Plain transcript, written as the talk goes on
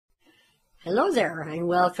Hello there, and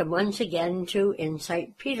welcome once again to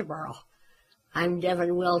Insight Peterborough. I'm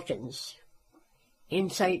Devin Wilkins.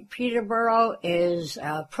 Insight Peterborough is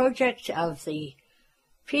a project of the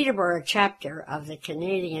Peterborough chapter of the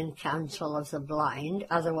Canadian Council of the Blind,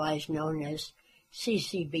 otherwise known as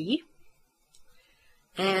CCB.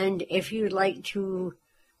 And if you'd like to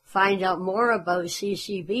find out more about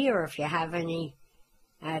CCB, or if you have any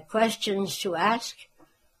questions to ask,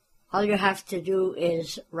 all you have to do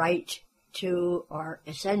is write to or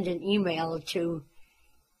send an email to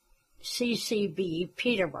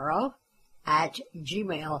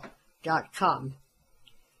ccbpeterborough@gmail.com.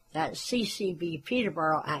 That's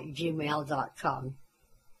ccbpeterborough@gmail.com.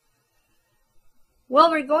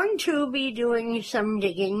 Well, we're going to be doing some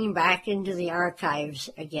digging back into the archives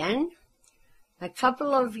again. A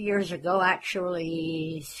couple of years ago,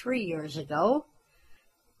 actually 3 years ago,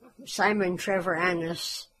 Simon Trevor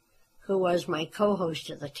Annis, who was my co-host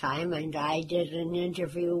at the time, and I did an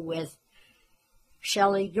interview with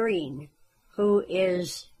Shelley Green, who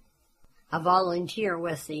is a volunteer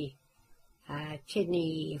with the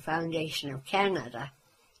Kidney Foundation of Canada.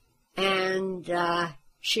 And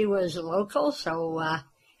she was local, so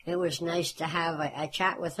it was nice to have a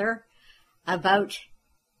chat with her about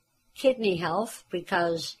kidney health,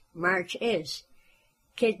 because March is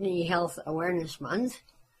Kidney Health Awareness Month.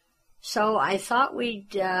 So I thought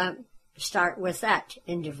we'd start with that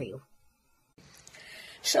interview.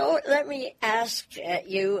 So let me ask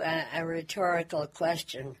you a rhetorical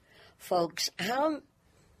question, folks. How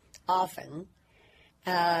often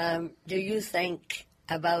do you think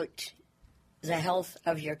about the health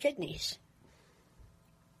of your kidneys?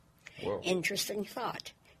 Whoa. Interesting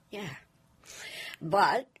thought. Yeah.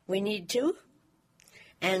 But we need to.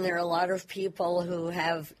 And there are a lot of people who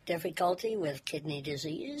have difficulty with kidney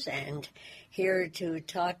disease, and here to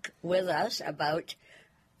talk with us about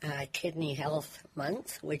Kidney Health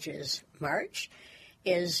Month, which is March,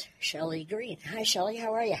 is Shelley Green. Hi, Shelley.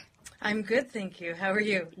 How are you? I'm good, thank you. How are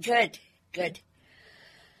you? Good, good.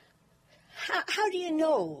 How do you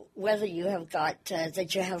know whether you have got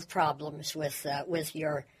that you have problems with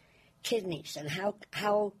your kidneys, and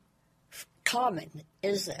how common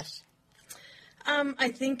is this? I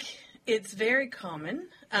think it's very common,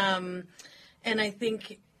 and I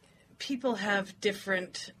think people have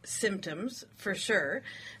different symptoms for sure,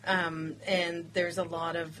 and there's a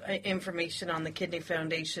lot of information on the Kidney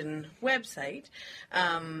Foundation website.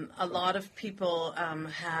 A lot of people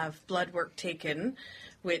have blood work taken,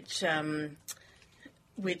 which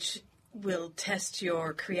will test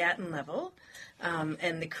your creatinine level,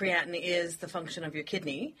 and the creatinine is the function of your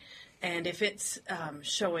kidney. And if it's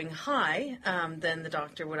showing high, then the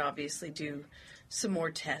doctor would obviously do some more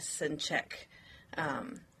tests and check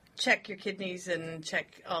your kidneys and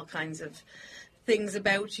check all kinds of things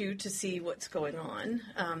about you to see what's going on.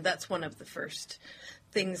 That's one of the first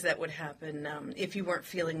things that would happen if you weren't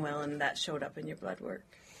feeling well and that showed up in your blood work.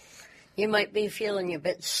 You might be feeling a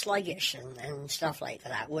bit sluggish and stuff like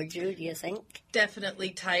that, would you, do you think? Definitely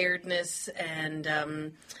tiredness and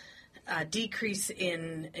a decrease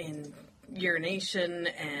in urination,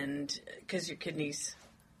 and because your kidneys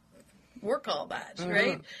work all that,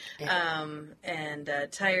 right? Yeah. And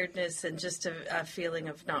tiredness and just a feeling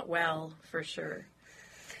of not well, for sure.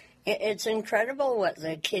 It's incredible what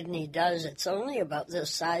the kidney does. It's only about the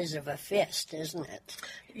size of a fist, isn't it?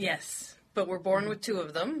 Yes, but we're born with two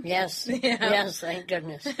of them. Yes, Yeah. Yes, thank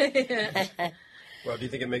goodness. Well, do you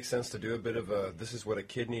think it makes sense to do a bit of this is what a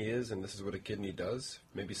kidney is and this is what a kidney does?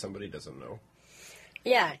 Maybe somebody doesn't know.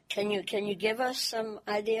 Yeah, can you give us some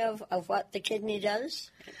idea of what the kidney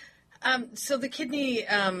does? So the kidney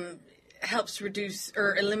helps reduce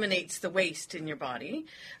or eliminates the waste in your body.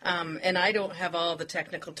 And I don't have all the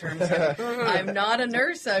technical terms. I'm not a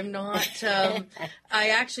nurse. I'm not. I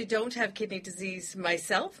actually don't have kidney disease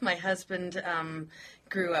myself. My husband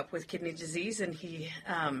grew up with kidney disease, and he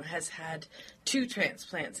has had 2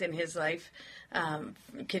 transplants in his life,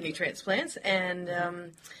 kidney transplants,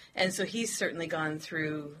 and so he's certainly gone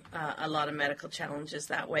through a lot of medical challenges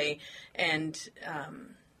that way, and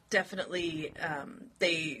definitely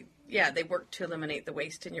they work to eliminate the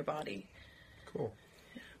waste in your body. Cool.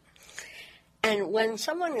 And when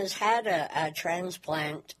someone has had a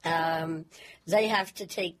transplant, they have to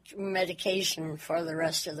take medication for the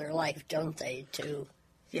rest of their life, don't they, too?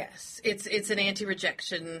 Yes, it's an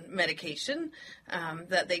anti-rejection medication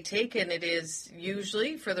that they take, and it is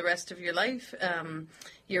usually for the rest of your life.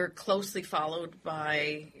 You're closely followed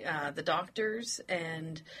by the doctors,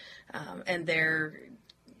 and they're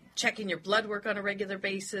checking your blood work on a regular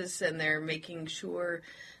basis, and they're making sure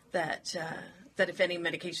that if any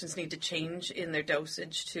medications need to change in their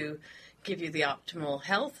dosage to give you the optimal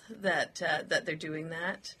health that they're doing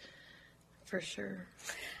that, for sure.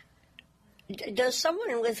 Does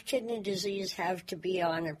someone with kidney disease have to be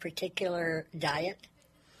on a particular diet?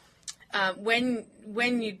 When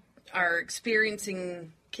you are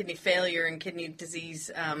experiencing kidney failure and kidney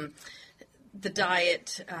disease, the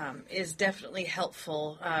diet is definitely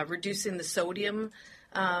helpful. Reducing the sodium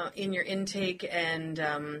in your intake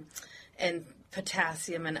and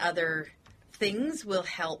potassium and other things will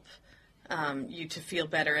help you to feel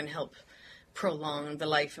better and help prolong the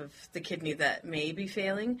life of the kidney that may be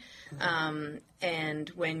failing. And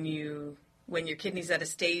when your kidney's at a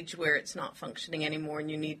stage where it's not functioning anymore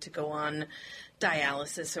and you need to go on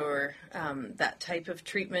dialysis or that type of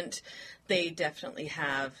treatment, they definitely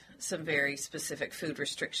have some very specific food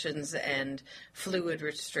restrictions and fluid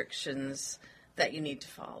restrictions that you need to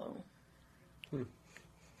follow.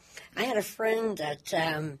 I had a friend that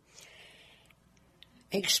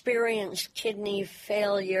experienced kidney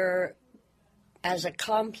failure as a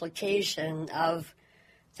complication of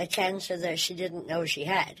the cancer that she didn't know she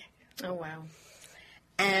had. Oh, wow.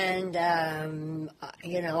 And,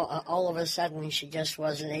 all of a sudden she just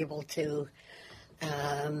wasn't able to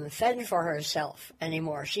fend for herself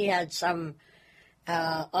anymore. She had some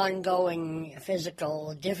ongoing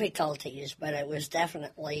physical difficulties, but it was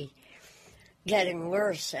definitely getting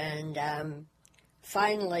worse. And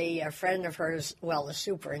finally, a friend of hers, the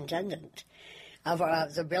superintendent of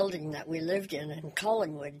the building that we lived in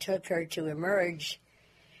Collingwood, took her to Emerge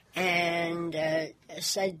and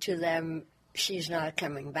said to them, she's not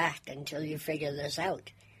coming back until you figure this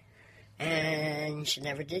out. And she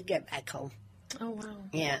never did get back home. Oh, wow.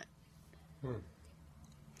 Yeah.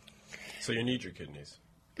 So you need your kidneys.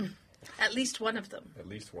 At least one of them. At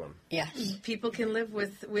least one. Yes. People can live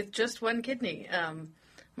with just one kidney.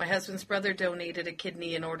 My husband's brother donated a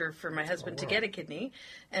kidney in order for my husband to get a kidney,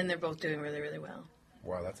 and they're both doing really, really well.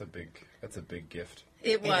 Wow, that's a big gift.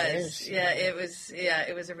 It was. It is.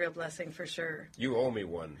 It was a real blessing for sure. You owe me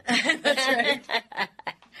one. That's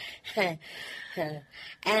right.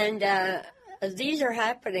 And these are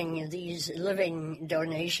happening, these living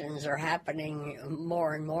donations are happening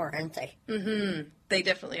more and more, aren't they? Mm-hmm. They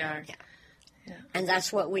definitely are. Yeah. And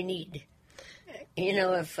that's what we need.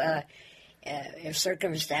 If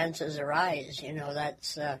circumstances arise,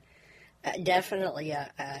 that's definitely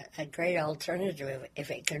a great alternative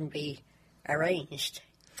if it can be arranged.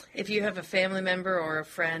 If you have a family member or a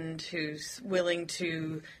friend who's willing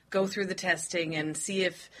to go through the testing and see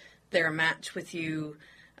if they're a match with you,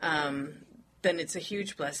 then it's a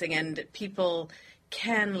huge blessing. And people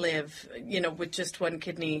can live, with just one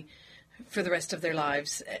kidney for the rest of their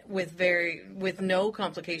lives with no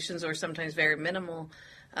complications or sometimes very minimal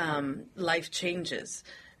life changes,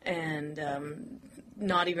 and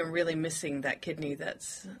not even really missing that kidney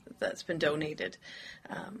that's been donated.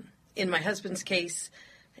 In my husband's case,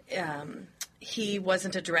 he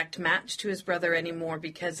wasn't a direct match to his brother anymore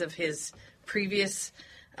because of his previous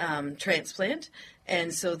transplant,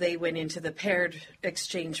 and so they went into the paired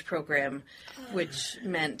exchange program, which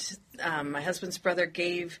meant my husband's brother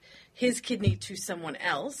gave his kidney to someone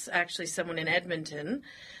else, actually someone in Edmonton,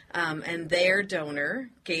 and their donor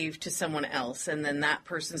gave to someone else, and then that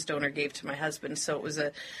person's donor gave to my husband. So it was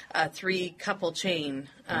a three-couple chain.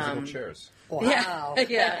 Musical chairs. Wow.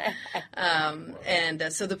 Yeah.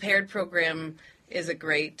 And so the paired program is a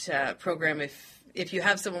great program if you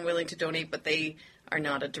have someone willing to donate, but they are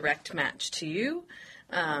not a direct match to you,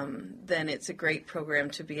 then it's a great program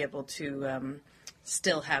to be able to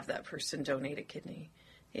still have that person donate a kidney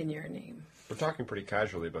in your name. We're talking pretty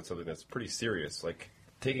casually about something that's pretty serious, like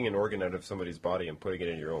taking an organ out of somebody's body and putting it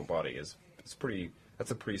in your own body that's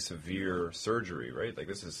a pretty severe surgery, right? Like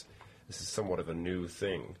this is somewhat of a new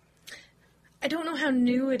thing. I don't know how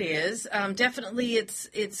new it is. Definitely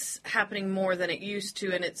it's happening more than it used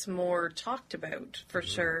to, and it's more talked about for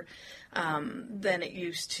sure than it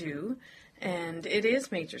used to. And it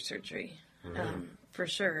is major surgery for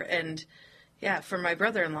sure. And yeah, for my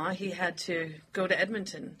brother-in-law, he had to go to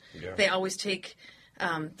Edmonton. Yeah. They always take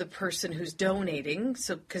the person who's donating,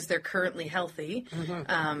 so because they're currently healthy,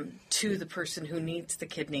 to the person who needs the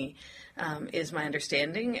kidney, is my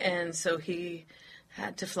understanding. And so he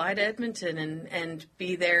had to fly to Edmonton and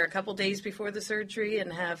be there a couple days before the surgery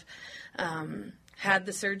and have had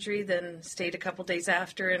the surgery, then stayed a couple days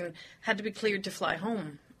after and had to be cleared to fly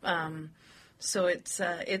home. So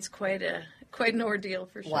it's quite an ordeal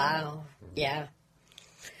for sure. Wow. Yeah.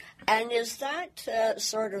 And is that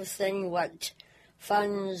sort of thing what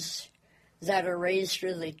funds that are raised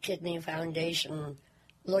through the Kidney Foundation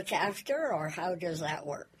look after, or how does that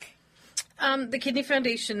work? The Kidney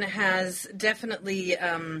Foundation has definitely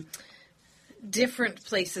different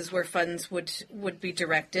places where funds would be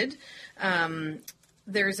directed.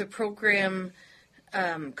 There's a program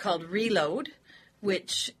called Reload,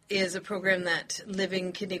 which is a program that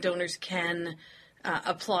living kidney donors can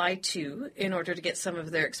apply to in order to get some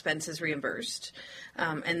of their expenses reimbursed.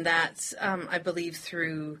 And that's, I believe,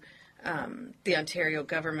 through the Ontario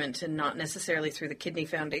government and not necessarily through the Kidney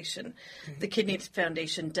Foundation. Mm-hmm. The Kidney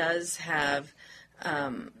Foundation does have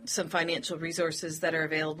some financial resources that are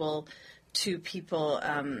available to people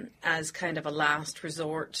as kind of a last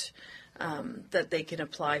resort that they can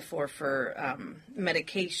apply for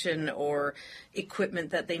medication or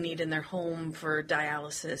equipment that they need in their home for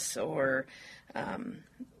dialysis or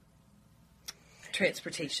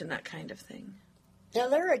transportation, that kind of thing. Now,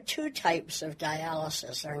 there are 2 types of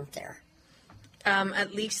dialysis, aren't there?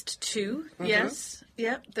 At least 2, mm-hmm. Yes.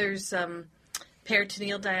 Yep. There's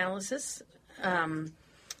peritoneal dialysis, and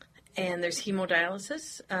there's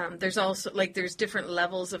hemodialysis. There's also, there's different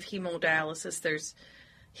levels of hemodialysis. There's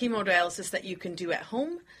hemodialysis that you can do at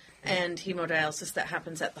home and hemodialysis that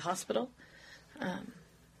happens at the hospital.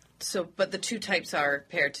 But the 2 types are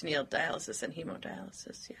peritoneal dialysis and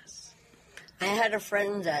hemodialysis, yes. I had a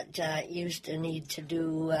friend that used to need to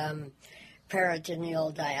do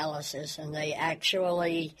peritoneal dialysis, and they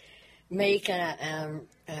actually make an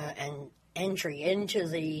entry into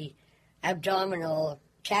the abdominal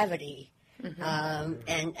cavity,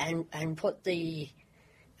 mm-hmm. and put the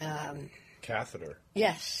catheter.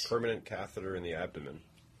 Yes. Permanent catheter in the abdomen.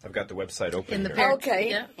 I've got the website open in the here.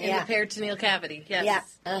 In the peritoneal cavity. Yes. Yeah.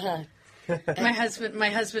 Uh-huh. My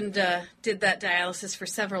husband did that dialysis for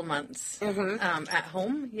several months mm-hmm. At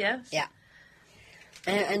home. Yes. Yeah.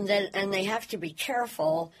 And they have to be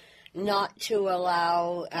careful not to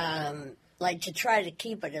allow to try to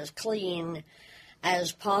keep it as clean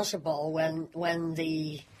as possible when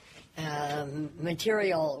the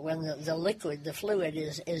material, when the liquid, the fluid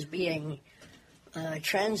is being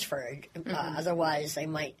transferred. Mm-hmm. Otherwise, they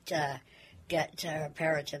might get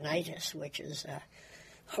peritonitis, which is a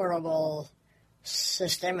horrible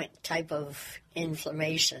systemic type of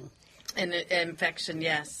inflammation. And infection,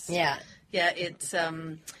 yes. Yeah. Yeah, it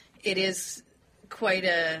is quite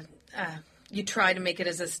you try to make it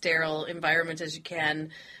as a sterile environment as you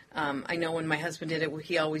can. I know when my husband did it,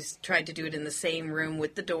 he always tried to do it in the same room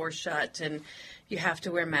with the door shut, and you have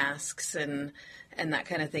to wear masks and that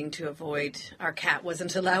kind of thing to avoid. Our cat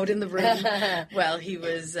wasn't allowed in the room while he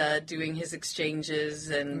was doing his exchanges,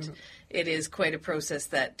 and mm-hmm. it is quite a process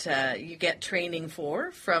that you get training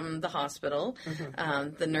from the hospital.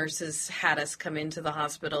 Mm-hmm. The nurses had us come into the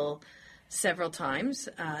hospital several times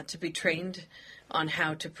to be trained on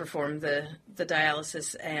how to perform the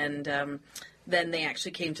dialysis, and then they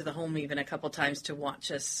actually came to the home even a couple times to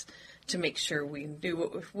watch us to make sure we knew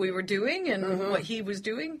what we were doing and mm-hmm. what he was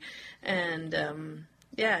doing. And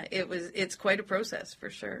it's quite a process for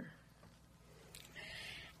sure.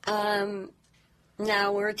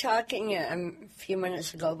 Now, we were talking a few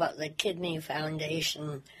minutes ago about the Kidney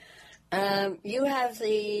Foundation. You have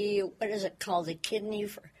what is it called, the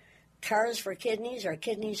Cars for Kidneys, or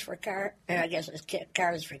Kidneys for Car? I guess it's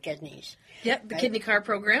Cars for Kidneys. Yep, the right? Kidney Car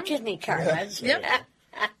program. Kidney Car, that's yep.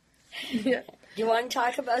 Yeah. Do you want to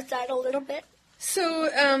talk about that a little bit? So,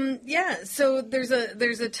 so there's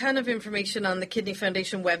a ton of information on the Kidney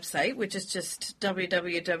Foundation website, which is just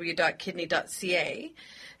www.kidney.ca.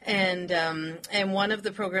 And one of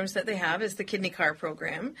the programs that they have is the Kidney Car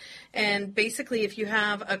program. And basically, if you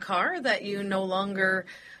have a car that you no longer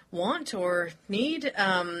want or need,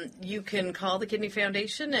 you can call the Kidney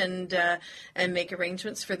Foundation and make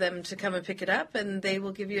arrangements for them to come and pick it up, and they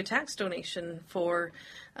will give you a tax donation for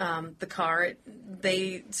the car.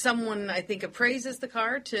 Someone, I think, appraises the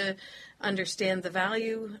car to understand the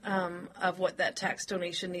value of what that tax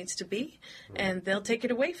donation needs to be, and they'll take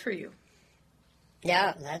it away for you.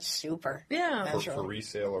 Yeah, that's super. Yeah. That's for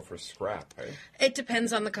resale or for scrap, right? It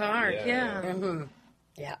depends on the car, yeah. Mm-hmm.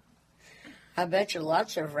 Yeah. I bet you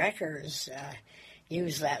lots of wreckers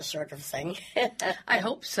use that sort of thing. I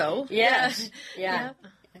hope so. Yes. Yeah.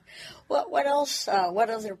 What else?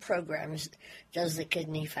 What other programs does the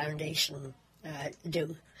Kidney Foundation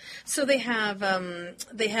do? So they have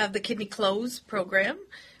the Kidney Clothes program,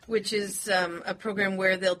 which is a program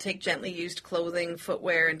where they'll take gently used clothing,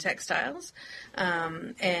 footwear, and textiles,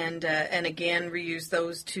 and again reuse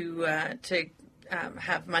those to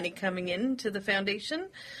have money coming in to the foundation.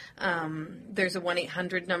 There's a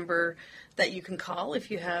 1-800 number that you can call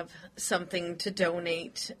if you have something to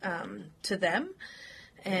donate to them.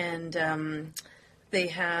 And they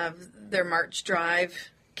have their March Drive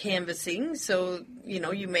canvassing. So,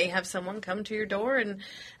 you may have someone come to your door and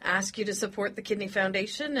ask you to support the Kidney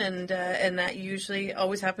Foundation, and that usually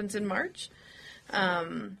always happens in March.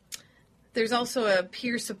 There's also a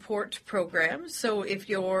peer support program. So if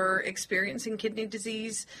you're experiencing kidney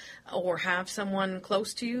disease or have someone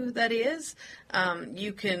close to you that is,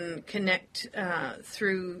 you can connect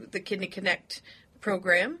through the Kidney Connect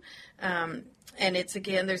program. And it's,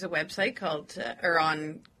 again, there's a website called, or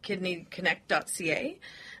on kidneyconnect.ca.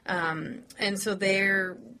 And so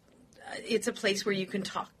it's a place where you can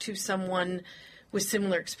talk to someone with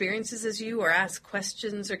similar experiences as you, or ask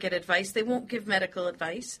questions or get advice. They won't give medical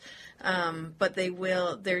advice, but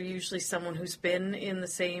they're usually someone who's been in the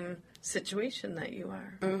same situation that you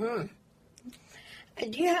are. Mm-hmm.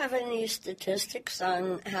 Do you have any statistics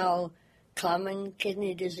on how common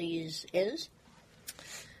kidney disease is?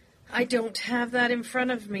 I don't have that in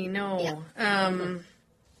front of me, no. Yeah.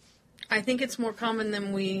 I think it's more common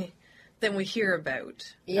than we hear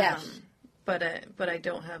about. Yes. But I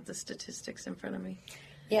don't have the statistics in front of me.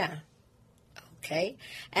 Yeah. Okay.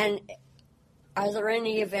 And are there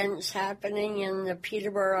any events happening in the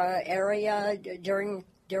Peterborough area during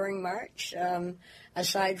March,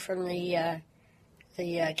 aside from the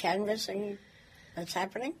canvassing that's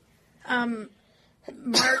happening?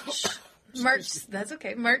 That's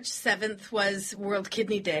okay. March 7th was World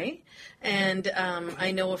Kidney Day, and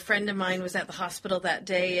I know a friend of mine was at the hospital that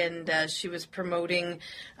day, and she was promoting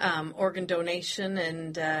organ donation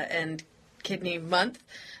and Kidney Month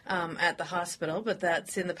at the hospital, but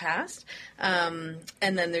that's in the past. And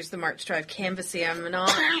then there's the March Drive canvassing. I'm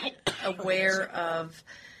not aware of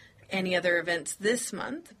any other events this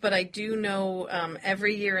month, but I do know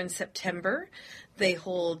every year in September they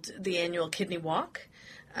hold the annual Kidney Walk.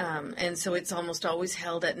 And so it's almost always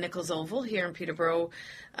held at Nichols Oval here in Peterborough.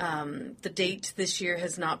 The date this year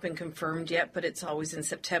has not been confirmed yet, but it's always in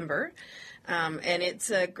September. And it's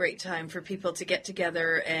a great time for people to get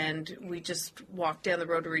together, and we just walk down the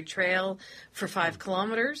Rotary Trail for 5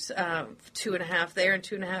 kilometers, 2.5 there and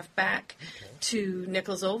 2.5 back to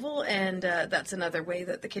Nichols Oval. And that's another way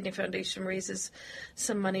that the Kidney Foundation raises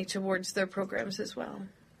some money towards their programs as well.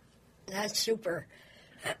 That's super.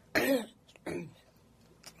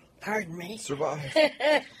 Pardon me. Survive.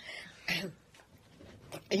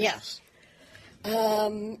 Yes.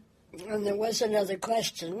 And there was another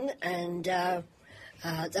question, and that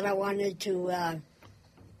I wanted to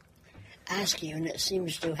ask you, and it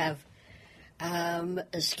seems to have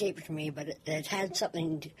escaped me, but it had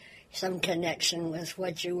some connection with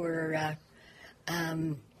what you were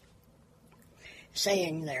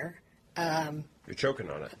saying there. You're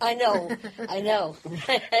choking on it. I know.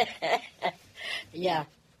 Yeah.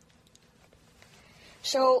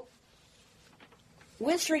 So,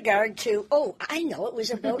 with regard to, I know, it was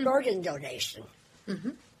about organ donation.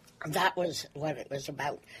 Mm-hmm. That was what it was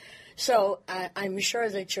about. So, I'm sure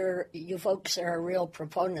that you folks are real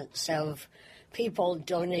proponents of people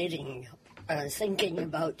donating, thinking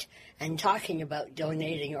about and talking about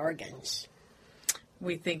donating organs.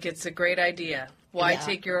 We think it's a great idea. Why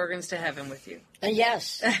take your organs to heaven with you?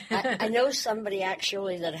 Yes. I know somebody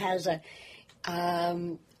actually that has a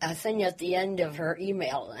thing at the end of her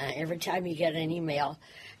email. Every time you get an email,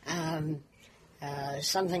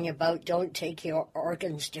 something about don't take your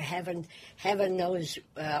organs to heaven. Heaven knows,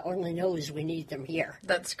 only knows we need them here.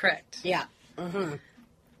 That's correct. Yeah. Mm-hmm.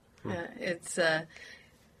 It's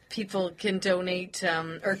people can donate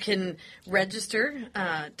or can register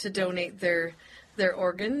to donate their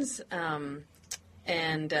organs, and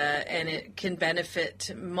it can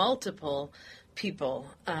benefit multiple people.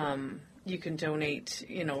 You can donate,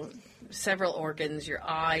 several organs, your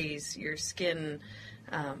eyes, your skin.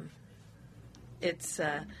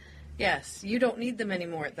 Yes, you don't need them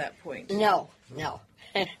anymore at that point. No.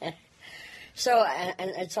 So,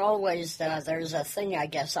 and it's always, there's a thing, I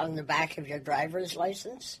guess, on the back of your driver's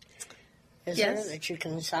license. Is there, that you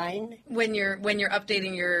can sign? When you're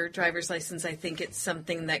updating your driver's license, I think it's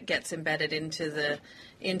something that gets embedded into the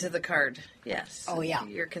card. Yes. Oh, yeah.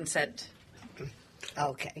 Your consent.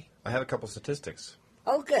 Okay. I have a couple statistics.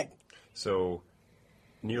 Oh, good. So,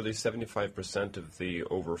 nearly 75% of the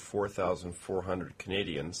over 4,400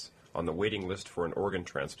 Canadians on the waiting list for an organ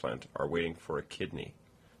transplant are waiting for a kidney.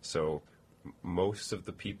 So, most of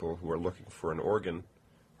the people who are looking for an organ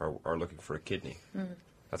are looking for a kidney. Mm.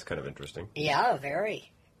 That's kind of interesting. Yeah,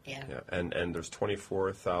 very. Yeah. And there's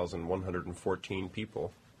 24,114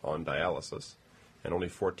 people on dialysis, and only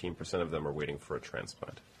 14% of them are waiting for a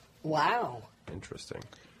transplant. Wow. Interesting.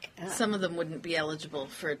 Some of them wouldn't be eligible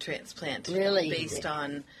for a transplant. Really? Based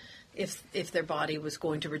on if their body was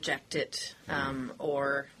going to reject it,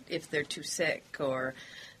 or if they're too sick, or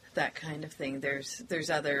that kind of thing. There's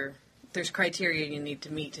criteria you need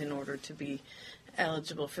to meet in order to be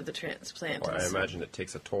eligible for the transplant. Well, I imagine it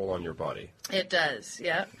takes a toll on your body. It does,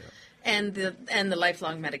 yeah. And the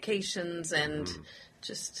lifelong medications and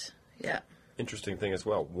just, yeah. Interesting thing as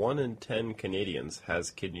well. 1 in 10 Canadians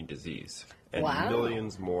has kidney disease, and Wow.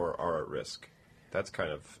 millions more are at risk. That's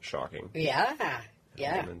kind of shocking. Yeah.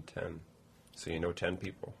 1 in 10. So 10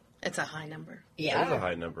 people. It's a high number. That is a Yeah.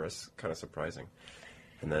 high number. That's kind of surprising.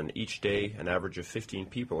 And then each day, an average of 15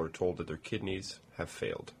 people are told that their kidneys have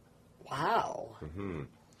failed. Wow.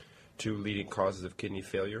 2 leading causes of kidney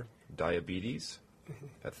failure: diabetes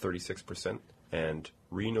at 36%, and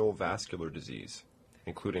renal vascular disease,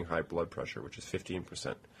 including high blood pressure, which is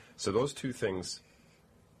 15%. So those 2 things,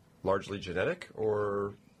 largely genetic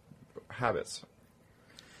or habits?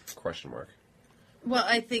 Question mark. Well,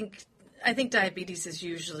 I think diabetes is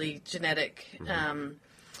usually genetic,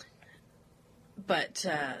 but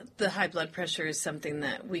the high blood pressure is something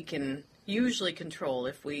that we can usually control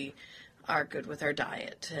if we are good with our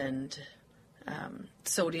diet and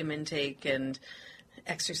sodium intake and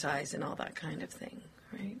exercise and all that kind of thing,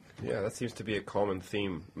 right? Yeah, that seems to be a common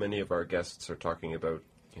theme. Many of our guests are talking about,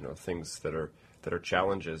 things that are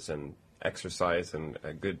challenges, and exercise and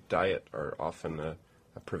a good diet are often a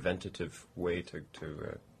preventative way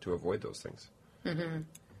to avoid those things.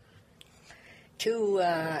 2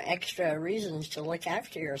 extra reasons to look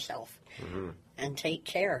after yourself and take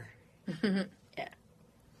care. Yeah.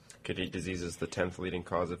 Kidney disease is the 10th leading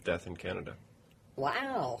cause of death in Canada.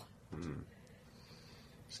 Wow.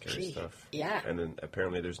 Scary Gee, stuff. yeah. And then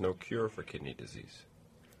apparently there's no cure for kidney disease.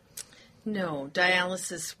 No,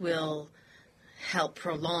 dialysis will help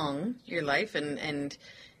prolong your life, and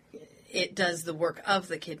it does the work of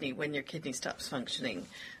the kidney when your kidney stops functioning.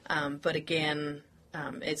 But again,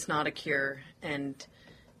 it's not a cure, and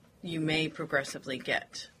you may progressively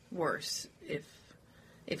get worse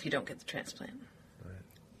if you don't get the transplant.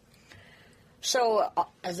 So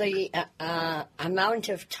the amount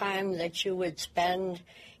of time that you would spend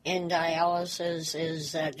in dialysis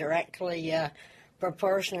is directly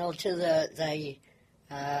proportional to the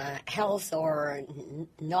health or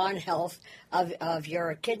non-health of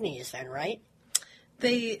your kidneys then, right?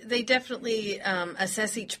 They definitely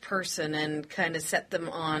assess each person and kind of set them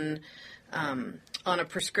on a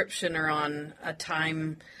prescription or on a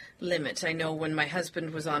time limit. I know when my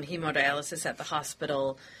husband was on hemodialysis at the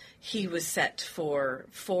hospital, he was set for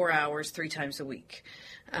 4 hours 3 times a week.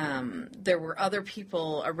 There were other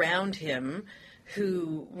people around him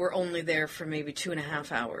who were only there for maybe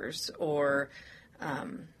 2.5 hours or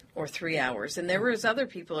 3 hours. And there was other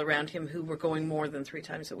people around him who were going more than 3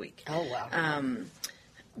 times a week. Oh, wow.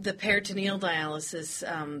 The peritoneal dialysis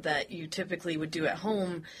that you typically would do at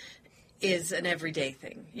home is an everyday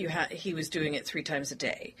thing. He was doing it 3 times a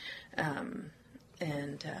day.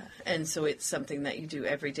 And so it's something that you do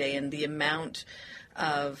every day. And the amount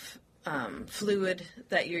of fluid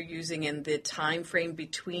that you're using and the time frame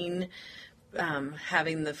between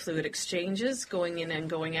having the fluid exchanges going in and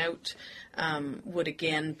going out would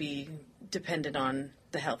again be dependent on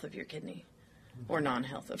the health of your kidney or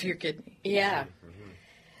non-health of your kidney. Yeah.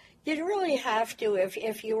 You'd really have to,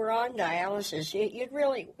 if you were on dialysis, you'd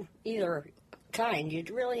really, you'd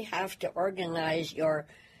really have to organize your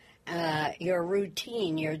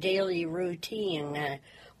routine, your daily routine.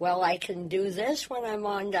 Well, I can do this when I'm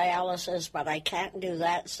on dialysis, but I can't do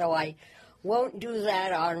that, so I won't do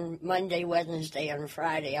that on Monday, Wednesday, and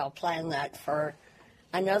Friday. I'll plan that for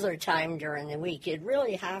another time during the week. You'd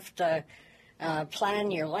really have to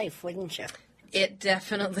plan your life, wouldn't you? It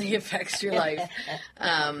definitely affects your life.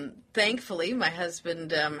 Thankfully, my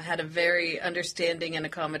husband had a very understanding and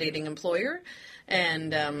accommodating employer,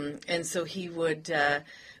 and so he would,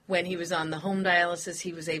 when he was on the home dialysis,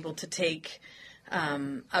 he was able to take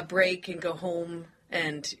a break and go home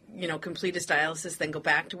and complete his dialysis, then go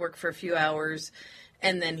back to work for a few hours,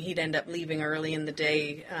 and then he'd end up leaving early in the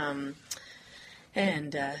day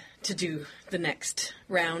and to do the next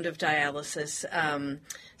round of dialysis.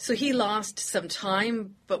 So he lost some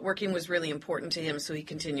time, but working was really important to him, so he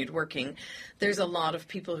continued working. There's a lot of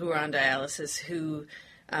people who are on dialysis who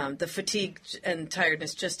the fatigue and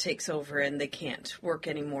tiredness just takes over and they can't work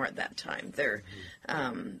anymore at that time.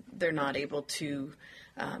 They're not able to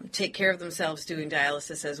take care of themselves doing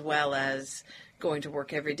dialysis as well as going to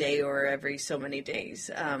work every day or every so many days.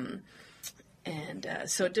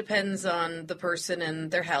 So it depends on the person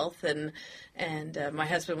and their health, and my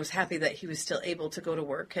husband was happy that he was still able to go to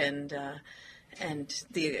work, and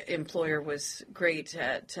the employer was great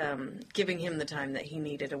at giving him the time that he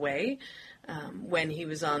needed away. When he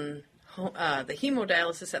was on the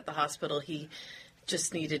hemodialysis at the hospital, he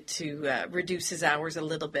just needed to reduce his hours a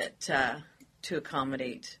little bit to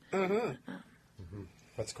accommodate.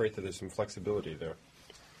 That's great that there's some flexibility there.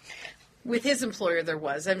 With his employer, there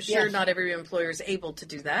was. I'm sure Yes. not every employer is able to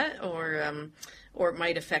do that, or it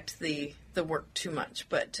might affect the work too much.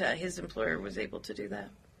 But his employer was able to do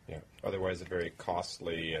that. Yeah. Otherwise, a very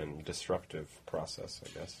costly and disruptive process, I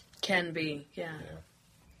guess. Can be, yeah.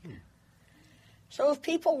 So if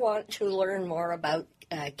people want to learn more about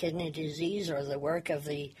kidney disease or the work of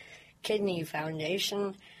the Kidney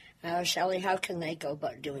Foundation, Shelley, how can they go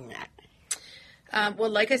about doing that? Well,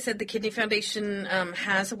 like I said, the Kidney Foundation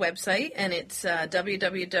has a website, and it's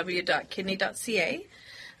www.kidney.ca.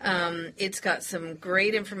 It's got some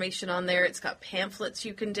great information on there. It's got pamphlets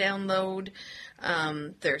you can download.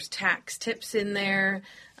 There's tax tips in there.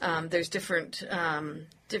 There's different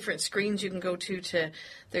screens you can go to.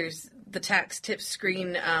 There's the tax tips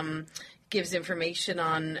screen. Gives information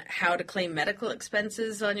on how to claim medical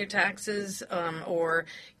expenses on your taxes, or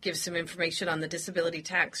gives some information on the disability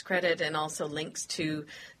tax credit, and also links to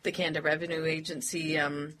the Canada Revenue Agency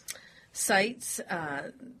sites.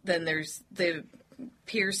 Then there's the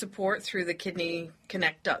peer support through the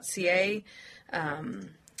kidneyconnect.ca,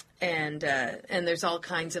 and there's all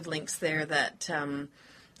kinds of links there that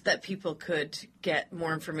that people could get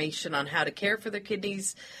more information on how to care for their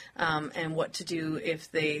kidneys, and what to do if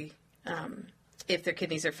their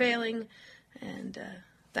kidneys are failing, and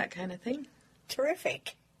that kind of thing.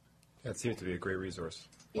 Terrific. That seems to be a great resource.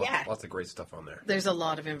 Yeah. Lots of great stuff on there. There's a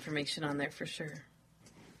lot of information on there for sure.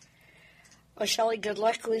 Well, Shelley, good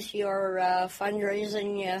luck with your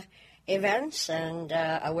fundraising events and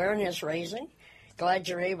awareness raising. Glad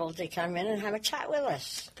you're able to come in and have a chat with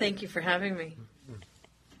us. Thank you for having me.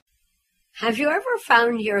 Have you ever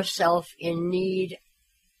found yourself in need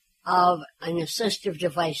of an assistive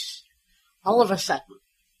device all of a sudden,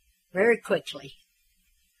 very quickly?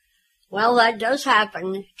 Well, that does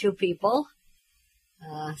happen to people.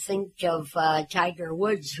 Think of Tiger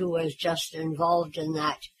Woods, who was just involved in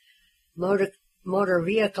that motor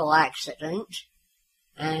vehicle accident,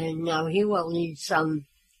 and now he will need some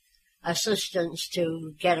assistance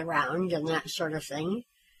to get around and that sort of thing.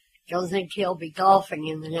 Don't think he'll be golfing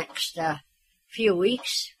in the next few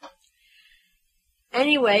weeks.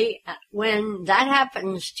 Anyway, when that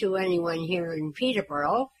happens to anyone here in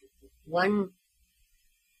Peterborough, one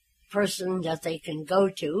person that they can go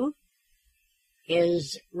to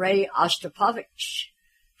is Ray Ostapovich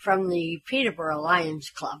from the Peterborough Lions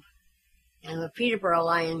Club. And the Peterborough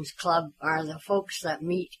Lions Club are the folks that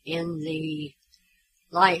meet in the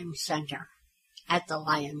Lions Center, at the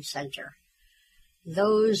Lions Center.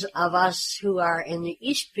 Those of us who are in the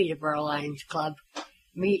East Peterborough Lions Club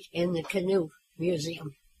meet in the Canoe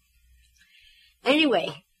Museum.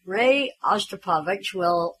 Anyway, Ray Ostapovich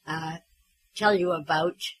will tell you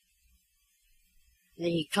about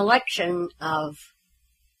the collection of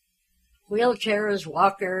wheelchairs,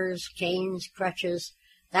 walkers, canes, crutches,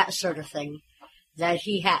 that sort of thing that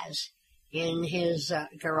he has in his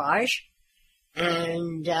garage.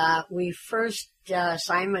 And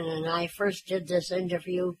Simon and I first did this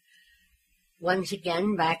interview once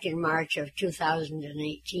again back in March of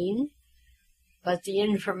 2018. But the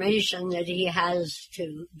information that he has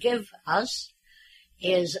to give us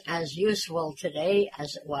is as useful today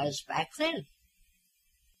as it was back then.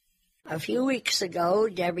 A few weeks ago,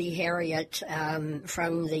 Debbie Harriott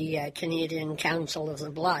from the Canadian Council of the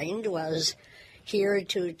Blind was here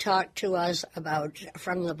to talk to us about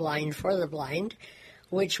From the Blind for the Blind,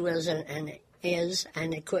 which was is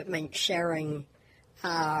an equipment sharing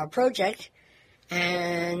project.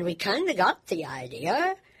 And we kind of got the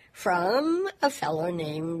idea from a fellow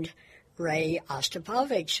named Ray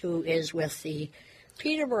Ostapovich, who is with the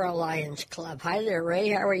Peterborough Lions Club. Hi there, Ray.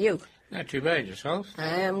 How are you? Not too bad. Yourself?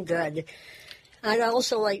 I am good. I'd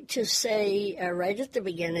also like to say right at the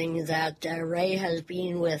beginning that Ray has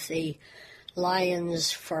been with the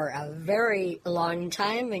Lions for a very long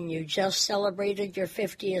time, and you just celebrated your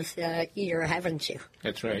 50th year, haven't you?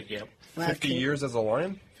 That's right, yep. Well, 50 years as a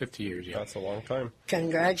Lion? 50 years, yeah. That's a long time.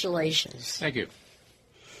 Congratulations. Thank you.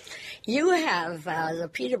 You have, the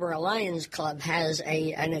Peterborough Lions Club has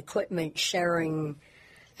an equipment sharing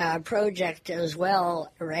project as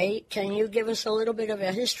well, Ray. Can you give us a little bit of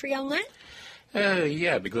a history on that?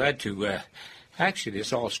 Yeah, I'd be glad to. Actually,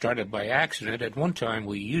 this all started by accident. At one time,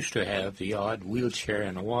 we used to have the odd wheelchair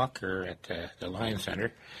and a walker at the Lions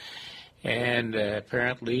Center, and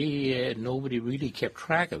apparently nobody really kept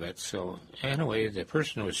track of it. So anyway, the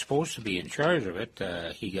person who was supposed to be in charge of it,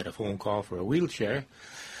 he got a phone call for a wheelchair.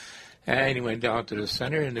 And he went down to the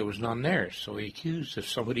center, and there was none there. So he accused of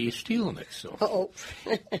somebody stealing it. So Oh,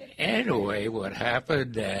 anyway, what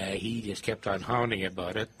happened, he just kept on hounding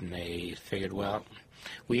about it, and they figured, well,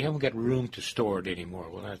 we haven't got room to store it anymore.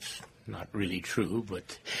 Well, that's not really true,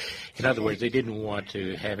 but in other words, they didn't want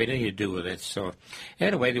to have anything to do with it. So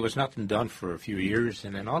anyway, there was nothing done for a few years,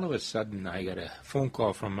 and then all of a sudden I got a phone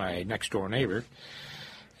call from my next-door neighbor,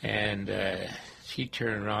 and she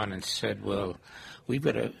turned around and said, well, we've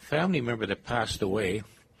got a family member that passed away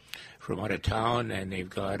from out of town, and they've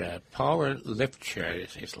got a power lift chair.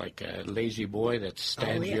 It's like a lazy boy that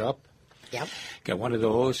stands you up. yep. Got one of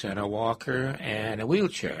those and a walker and a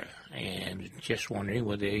wheelchair, and just wondering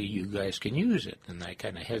whether you guys can use it. And I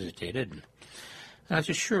kind of hesitated, and I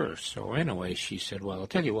said, sure. So anyway, she said, well, I'll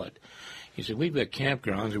tell you what. He said, we've got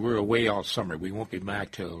campgrounds, and we're away all summer. We won't be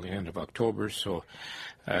back till the end of October, so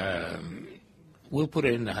we'll put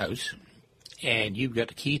it in the house, and you've got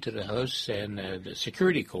the key to the house and the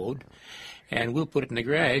security code, and we'll put it in the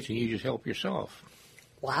garage, and you just help yourself.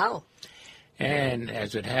 Wow. And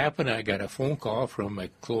as it happened, I got a phone call from a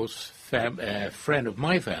close friend of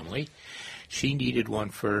my family. She needed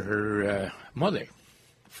one for her mother,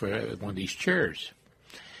 for one of these chairs.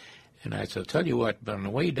 And I said, I'll tell you what, but on the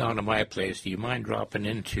way down to my place, do you mind dropping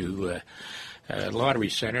into a lottery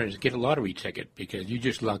center and get a lottery ticket, because you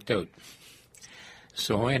just lucked out.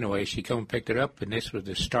 So anyway, she come and picked it up, and this was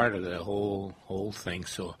the start of the whole thing.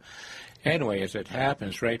 So anyway, as it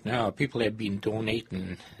happens right now, people have been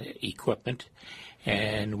donating equipment,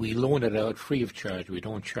 and we loan it out free of charge. We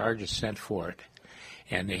don't charge a cent for it,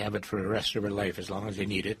 and they have it for the rest of their life as long as they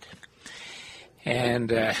need it.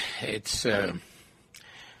 And it's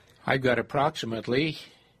I've got approximately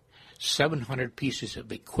 700 pieces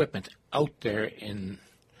of equipment out there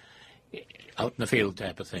out in the field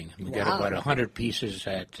type of thing. We've got about 100 pieces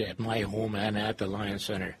at my home and at the Lions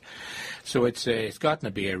Center. So it's gotten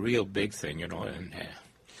to be a real big thing, you know. And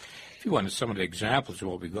if you wanted some of the examples of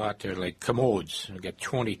what we got there, like commodes, we got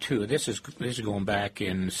 22. This is going back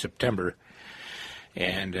in September.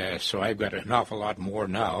 And so I've got an awful lot more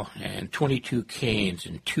now. And 22 canes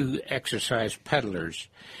and 2 exercise pedalers,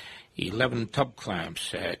 11 tub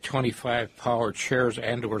clamps, 25 power chairs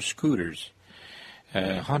and or scooters,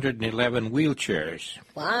 111 wheelchairs.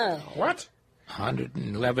 Wow. What?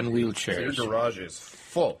 111 wheelchairs. So your garage is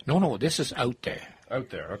full. No, this is out there. Out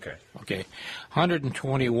there, okay. Okay.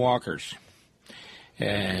 120 walkers,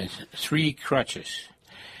 3 crutches,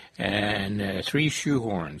 and 3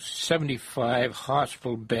 shoehorns, 75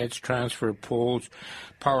 hospital beds, transfer poles,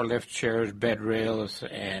 power lift chairs, bed rails,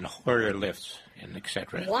 and Hoyer lifts, and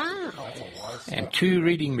etc. Wow. And 2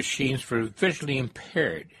 reading machines for visually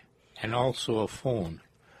impaired, and also a phone.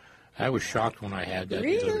 I was shocked when I had that.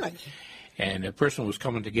 Really? And a person was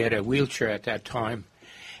coming to get a wheelchair at that time,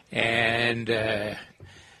 and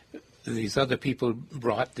these other people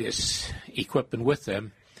brought this equipment with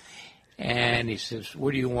them, and he says,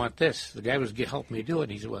 where do you want this? The guy was helping me do it,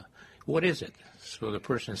 and he said, well, what is it? So the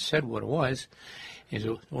person said what it was. He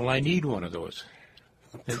said, well, I need one of those.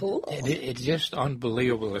 Cool. It's just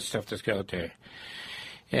unbelievable, the stuff that's out there.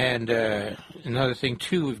 And another thing,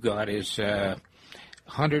 too, we've got is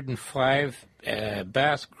 105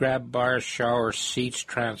 bath grab bars, shower seats,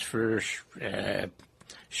 transfer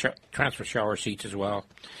shower seats as well.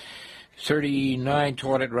 39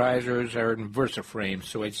 toilet risers are in VersaFrame,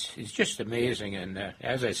 so it's just amazing. And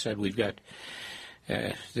as I said, we've got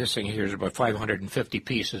this thing here is about 550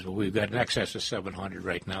 pieces, but we've got in excess of 700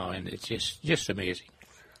 right now, and it's just amazing.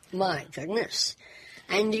 My goodness.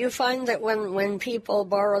 And do you find that when people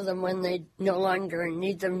borrow them, when they no longer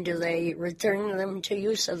need them, do they return them to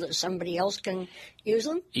you so that somebody else can use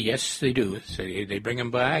them? Yes, they do. So they bring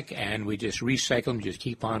them back, and we just recycle them, just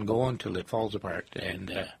keep on going till it falls apart.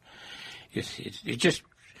 And it's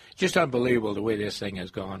just unbelievable the way this thing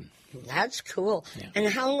has gone. That's cool. Yeah. And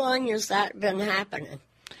how long has that been happening?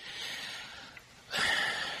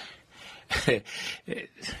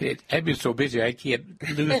 I've been so busy I can't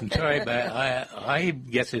lose time. I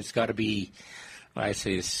guess it's got to be, I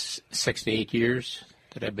say, 6 to 8 years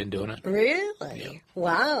that I've been doing it. Really? Yeah.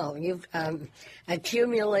 Wow. You've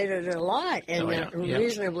accumulated a lot in a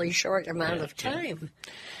reasonably short amount of time.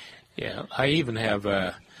 Yeah, I even have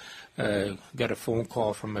got a phone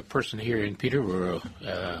call from a person here in Peterborough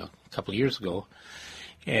a couple of years ago,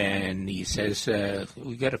 and he says,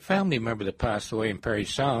 we got a family member that passed away in Parry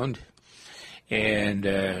Sound, and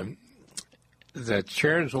the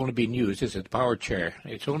chair has only been used, it's a power chair,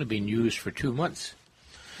 it's only been used for 2 months.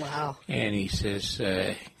 Wow. And he says,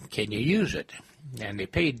 can you use it? And they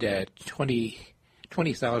paid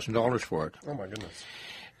 $20,000 for it. Oh, my goodness.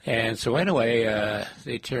 And so anyway,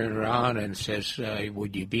 they turn around and says,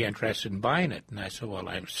 would you be interested in buying it? And I said, well,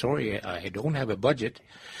 I'm sorry, I don't have a budget.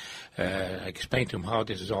 I explained to him how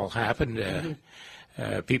this has all happened.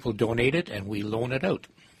 People donate it, and we loan it out.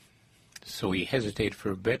 So he hesitated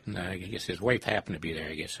for a bit, and I guess his wife happened to be there,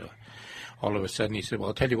 I guess. So all of a sudden he said, well,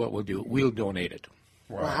 I'll tell you what we'll do. We'll donate it.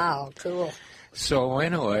 Wow, cool. So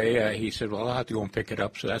anyway, he said, well, I'll have to go and pick it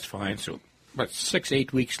up, so that's fine. So about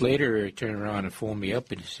 6-8 weeks later, he turned around and phoned me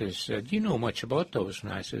up, and he says, do you know much about those?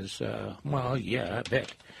 And I says, well, yeah, I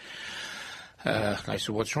bet. I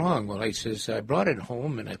said, what's wrong? Well, he says, I brought it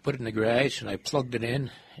home, and I put it in the garage, and I plugged it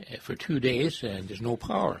in for 2 days, and there's no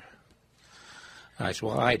power. I said,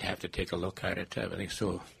 well, I'd have to take a look at it. I think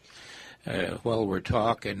so. While we're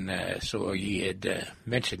talking, so he had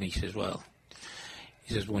mentioned, he says,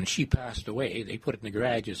 when she passed away, they put it in the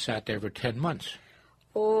garage and sat there for 10 months.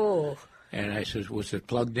 Oh. And I says, was it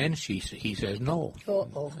plugged in? He says, no.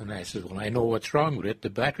 Uh-oh. And I said, well, I know what's wrong with it. The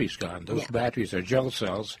battery's gone. Those batteries are gel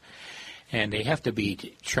cells, and they have to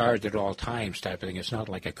be charged at all times type of thing. It's not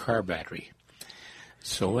like a car battery.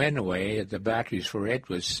 So anyway, the batteries for it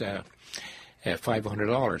was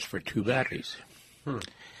 $500 for 2 batteries.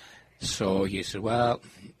 So he said, well,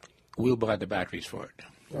 we'll buy the batteries for it.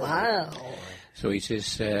 Wow. So he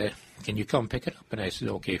says, can you come pick it up? And I said,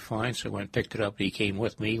 okay, fine. So I went and picked it up. He came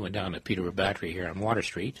with me, went down to Peterborough Battery here on Water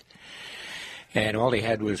Street. And all they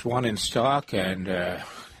had was one in stock, and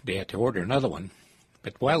they had to order another one.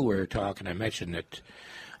 But while we were talking, I mentioned that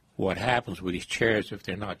what happens with these chairs if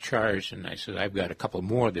they're not charged. And I said, I've got a couple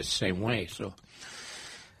more this same way. So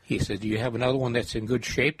he said, do you have another one that's in good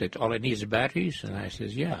shape that all it needs is batteries? And I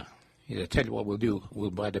says, yeah. He said, tell you what we'll do. We'll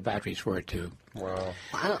buy the batteries for it, too. Wow.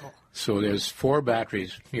 Wow. So there's 4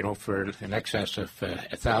 batteries, for in excess of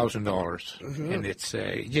 $1,000. And it's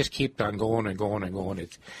it just keeps on going and going and going.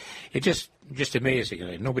 It's just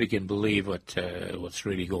amazing. Nobody can believe what's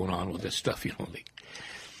really going on with this stuff,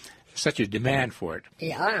 Such a demand for it.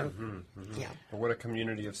 Yeah. Yeah. Well, what a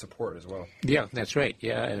community of support as well. Yeah, that's right.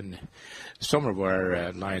 Yeah, and some of our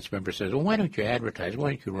Alliance members says, well, why don't you advertise? Why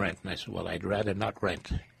don't you rent? And I said, well, I'd rather not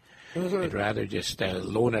rent. I'd rather just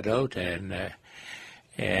loan it out, and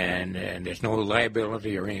there's no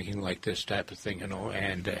liability or anything like this type of thing,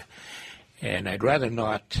 and I'd rather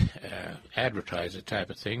not advertise the type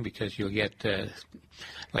of thing, because you'll get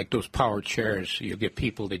like those power chairs. You'll get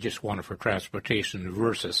people that just want it for transportation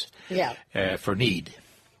versus for need.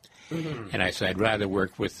 And I said, I'd rather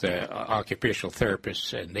work with occupational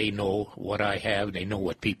therapists, and they know what I have, they know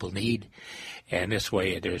what people need, and this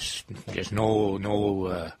way there's no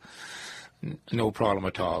problem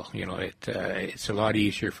at all. It's a lot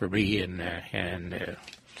easier for me, and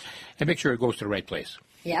make sure it goes to the right place.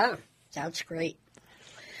 Yeah, that's great.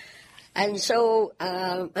 And so,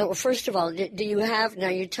 first of all, do you have, now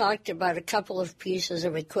you talked about a couple of pieces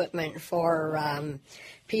of equipment for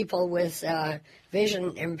people with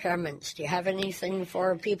vision impairments. Do you have anything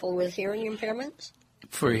for people with hearing impairments?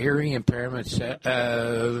 For hearing impairments,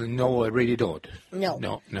 no, I really don't.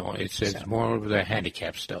 No. No, it's more of the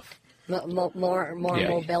handicap stuff. More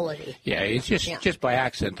mobility. Yeah, it's just by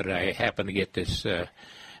accident that I happen to get this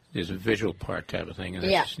visual part type of thing. And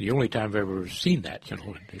it's the only time I've ever seen that,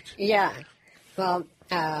 Yeah. Well,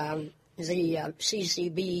 the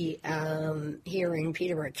CCB here in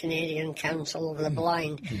Peterborough, Canadian Council of the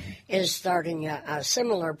Blind, is starting a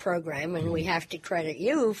similar program, and we have to credit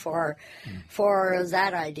you for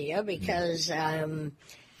that idea, because I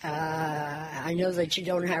know that you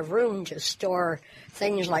don't have room to store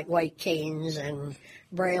things like white canes and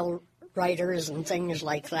Braille writers and things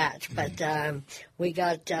like that. But we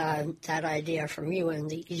got that idea from you, and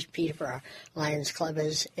the East Peterborough Lions Club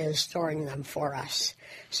is storing them for us.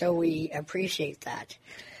 So we appreciate that.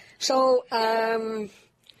 So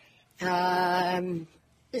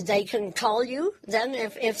they can call you then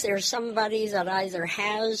if there's somebody that either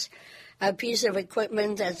has a piece of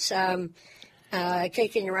equipment that's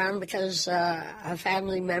kicking around because a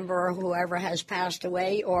family member or whoever has passed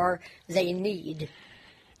away, or they need.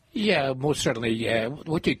 Yeah, most certainly. Yeah,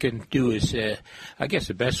 what you can do is, I guess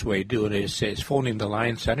the best way to do it is phoning the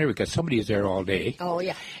Lion Center, because somebody is there all day. Oh,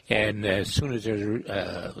 yeah. And as soon as there's,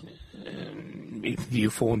 if you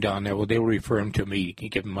phone down there, well, they'll refer them to me. You can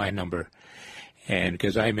give them my number. And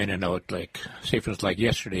because I'm in and out, say for instance, like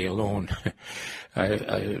yesterday alone,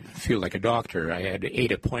 I feel like a doctor. I had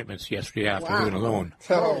 8 appointments yesterday afternoon alone.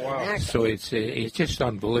 Oh, wow. So it's just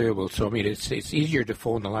unbelievable. So, I mean, it's easier to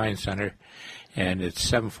phone the Lion Center, and it's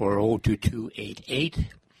 740-2288,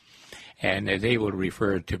 and they will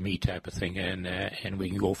refer to me type of thing, and we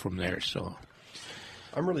can go from there. So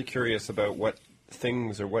I'm really curious about what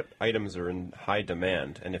things or what items are in high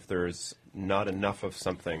demand, and if there's not enough of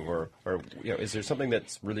something, or is there something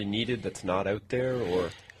that's really needed that's not out there, or?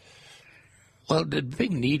 Well, the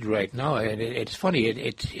big need right now, and it's funny,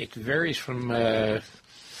 it varies from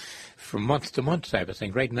month to month type of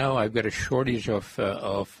thing. Right now, I've got a shortage of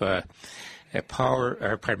power,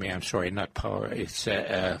 or pardon me, I'm sorry, not power. It's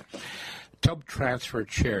tub transfer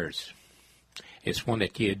chairs. It's one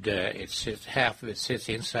that half of it sits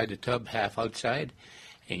inside the tub, half outside,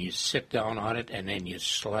 and you sit down on it, and then you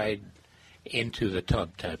slide into the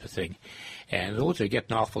tub type of thing. And those are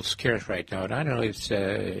getting awful scarce right now. And I don't know,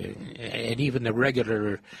 and even the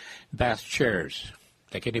regular bath chairs,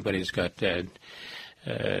 like anybody's got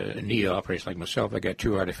knee operations like myself, I got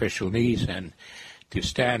 2 artificial knees, and to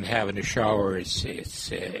stand having a shower,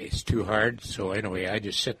 it's too hard. So anyway, I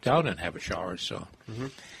just sit down and have a shower. So. Mm-hmm.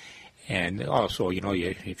 And also,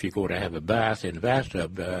 if you go to have a bath in the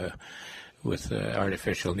bathtub with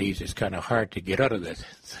artificial knees, it's kind of hard to get out of the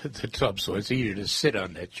tub, so it's easier to sit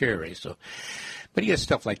on that chair, right? So, but you get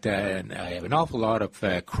stuff like that, and I have an awful lot of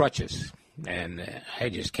crutches, and I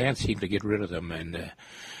just can't seem to get rid of them. And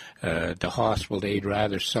the hospital, they'd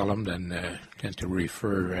rather sell them than to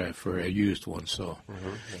refer for a used one. So,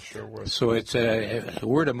 that sure would. So it's a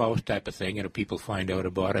word of mouth type of thing. People find out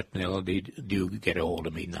about it, and they do get a hold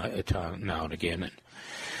of me now and again. And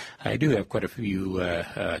I do have quite a few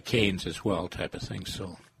canes as well, type of thing.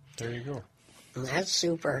 So there you go. That's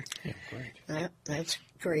super. Yeah, great. That's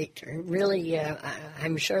great. Really,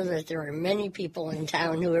 I'm sure that there are many people in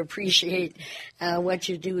town who appreciate what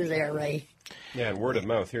you do there, Ray. Yeah, and word of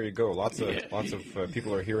mouth. Here you go. Lots of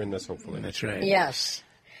people are hearing this. Hopefully, that's right. Yes.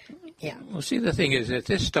 Yeah. Well, see, the thing is that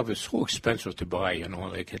this stuff is so expensive to buy.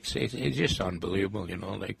 Like it's just unbelievable.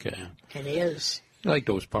 Like it is. Like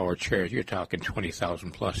those power chairs, you're talking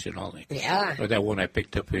 20,000 plus. Like yeah. Or that one I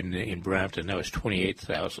picked up in Brampton, that was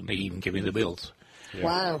 28,000. They even give me the bills. Yeah.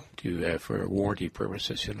 Wow. For warranty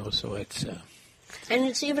purposes. So it's. And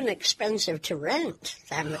it's even expensive to rent.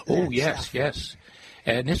 Oh yes, stuff. yes.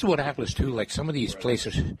 And this is what happens too. Like some of these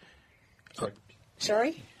places.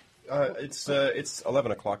 Sorry. It's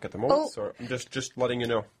 11 o'clock at the moment, so I'm just letting you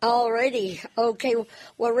know. Alrighty. Okay.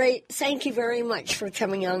 Well, Ray, thank you very much for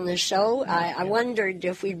coming on the show. I wondered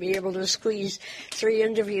if we'd be able to squeeze 3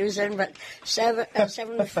 interviews in, but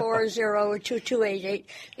 740-2288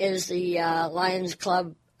 is the Lions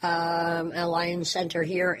Club Lions Center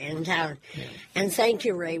here in town. Yeah. And thank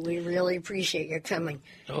you, Ray. We really appreciate your coming.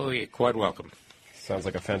 Oh, you're quite welcome. Sounds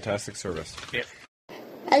like a fantastic service. Yeah.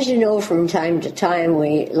 As you know, from time to time,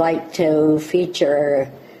 we like to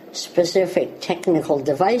feature specific technical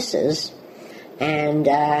devices and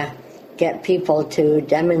get people to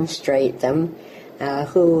demonstrate them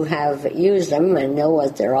who have used them and know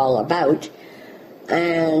what they're all about.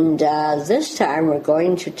 And this time we're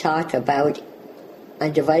going to talk about a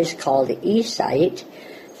device called eSight,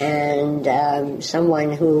 and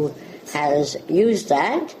someone who has used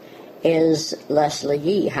that is Leslie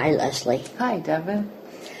Yee. Hi, Leslie. Hi, Devin.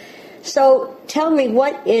 So tell me,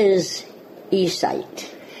 what is eSight?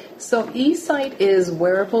 So eSight is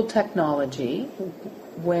wearable technology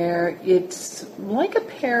where it's like a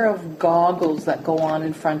pair of goggles that go on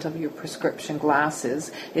in front of your prescription glasses.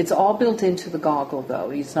 It's all built into the goggle, though.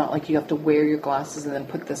 It's not like you have to wear your glasses and then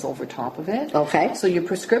put this over top of it. Okay. So your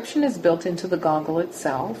prescription is built into the goggle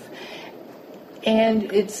itself.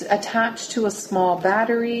 And it's attached to a small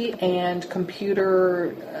battery and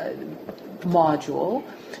computer module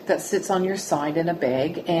that sits on your side in a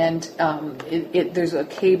bag, and there's a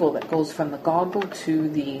cable that goes from the goggle to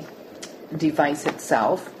the device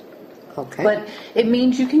itself. Okay. But it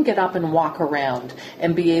means you can get up and walk around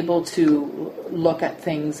and be able to look at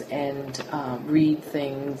things and read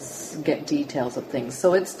things, get details of things.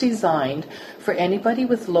 So it's designed for anybody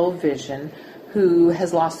with low vision who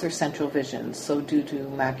has lost their central vision. So due to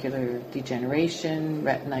macular degeneration,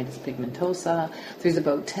 retinitis pigmentosa, there's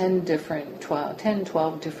about 12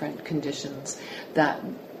 different conditions that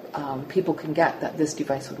people can get that this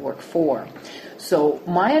device would work for. So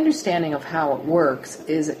my understanding of how it works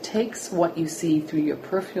is it takes what you see through your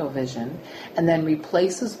peripheral vision and then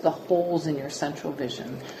replaces the holes in your central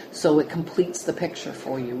vision. So it completes the picture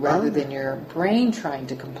for you rather than your brain trying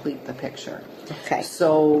to complete the picture. Okay.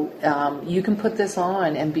 So you can put this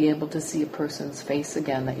on and be able to see a person's face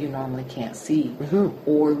again that you normally can't see. Mm-hmm.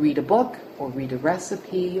 Or read a book, or read a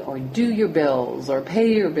recipe, or do your bills, or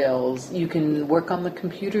pay your bills. You can work on the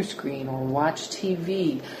computer screen or watch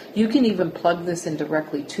TV. You can even plug this in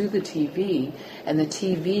directly to the TV, and the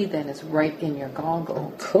TV then is right in your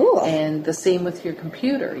goggle. Cool. And the same with your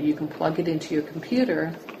computer. You can plug it into your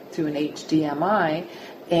computer through an HDMI,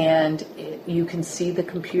 and you can see the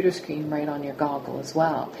computer screen right on your goggle as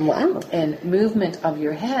well. Wow. And movement of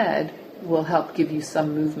your head will help give you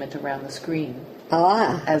some movement around the screen.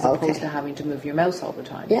 As opposed to having to move your mouse all the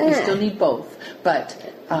time. Yeah. You still need both,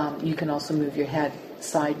 but you can also move your head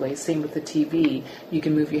sideways. Same with the TV. You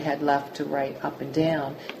can move your head left to right, up and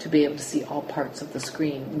down to be able to see all parts of the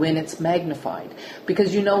screen when it's magnified.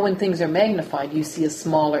 Because when things are magnified, you see a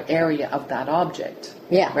smaller area of that object.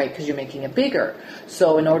 Yeah. Right, because you're making it bigger.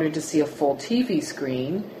 So in order to see a full TV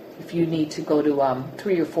screen, if you need to go to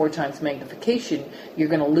 3 or 4 times magnification, you're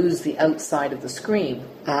going to lose the outside of the screen.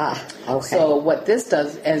 Okay. So what this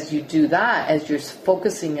does, as you do that, as you're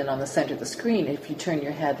focusing in on the center of the screen, if you turn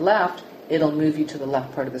your head left, it'll move you to the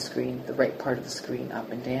left part of the screen, the right part of the screen,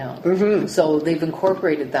 up and down. Mm-hmm. So they've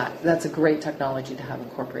incorporated that. That's a great technology to have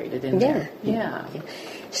incorporated in there. Yeah.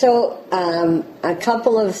 So a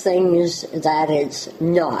couple of things that it's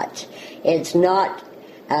not. It's not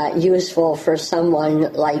useful for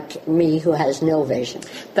someone like me who has no vision.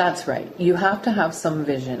 That's right. You have to have some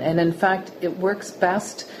vision. And in fact, it works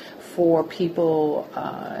best for people,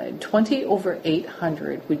 20 over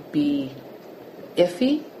 800 would be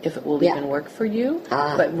iffy if it will even work for you.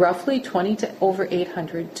 But roughly 20 over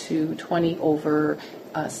 800 to 20 over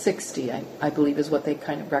 60, I believe, is what they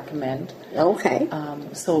kind of recommend. Okay.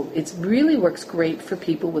 So it really works great for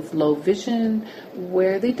people with low vision,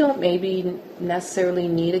 where they don't maybe necessarily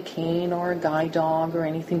need a cane or a guide dog or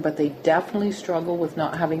anything, but they definitely struggle with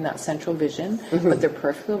not having that central vision, but their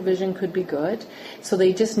peripheral vision could be good. So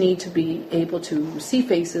they just need to be able to see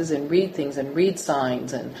faces and read things and read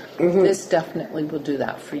signs, and this definitely will do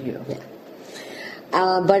that for you. Yeah.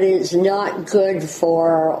 But it's not good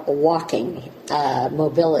for walking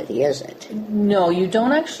mobility, is it? No, you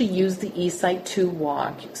don't actually use the eSight to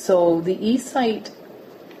walk. So the eSight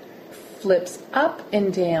flips up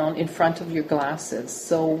and down in front of your glasses.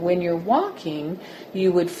 So when you're walking,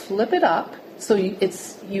 you would flip it up. So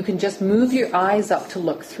you can just move your eyes up to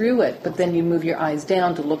look through it, but then you move your eyes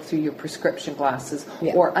down to look through your prescription glasses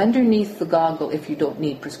or underneath the goggle if you don't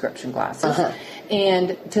need prescription glasses,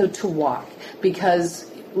 and to walk.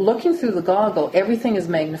 Because looking through the goggle, everything is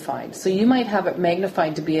magnified. So you might have it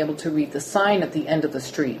magnified to be able to read the sign at the end of the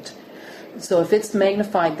street. So if it's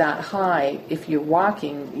magnified that high, if you're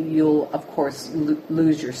walking, you'll, of course,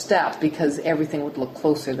 lose your step because everything would look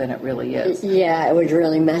closer than it really is. Yeah, it would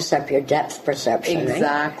really mess up your depth perception,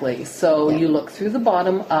 Exactly. Right? So you look through the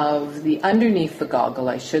bottom of underneath the goggle,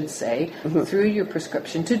 I should say, through your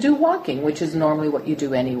prescription to do walking, which is normally what you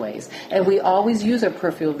do anyways. And we always use our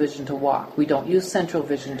peripheral vision to walk. We don't use central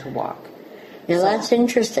vision to walk. Now, that's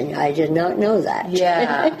interesting. I did not know that.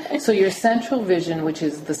 Yeah. So your central vision, which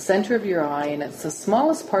is the center of your eye, and it's the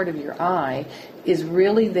smallest part of your eye, is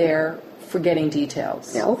really there for getting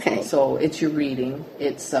details. Okay. So it's your reading.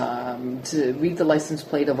 It's to read the license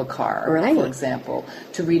plate of a car, for example,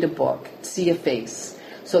 to read a book, see a face.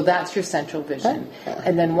 So that's your central vision.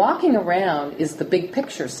 And then walking around is the big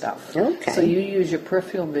picture stuff. Okay. So you use your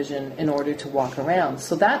peripheral vision in order to walk around.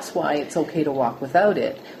 So that's why it's okay to walk without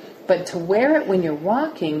it. But to wear it when you're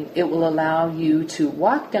walking, it will allow you to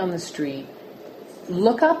walk down the street,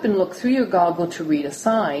 look up and look through your goggle to read a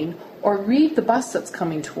sign, or read the bus that's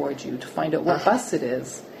coming towards you to find out what bus it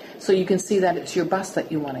is. So you can see that it's your bus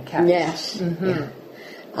that you want to catch. Yes.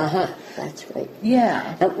 That's right.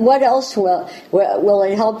 Yeah. What else will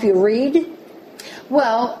it help you read?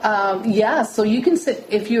 Well, so you can sit,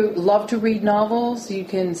 if you love to read novels, you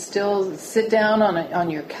can still sit down on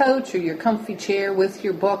your couch or your comfy chair with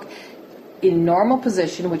your book in normal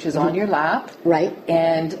position, which is on your lap. Right.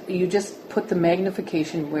 And you just put the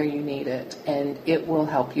magnification where you need it, and it will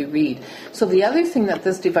help you read. So the other thing that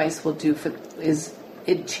this device will do is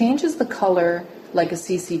it changes the color like a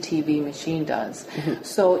CCTV machine does.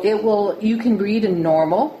 So you can read in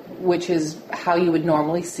normal, which is how you would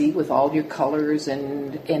normally see with all your colors,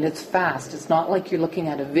 and it's fast. It's not like you're looking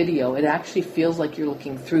at a video. It actually feels like you're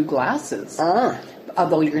looking through glasses.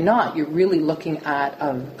 Although you're not. You're really looking at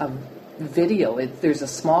a video. There's a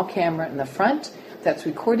small camera in the front that's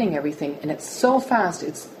recording everything, and it's so fast,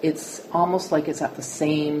 it's almost like it's at the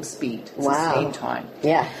same speed. It's the same time.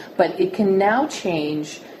 Yeah. But it can now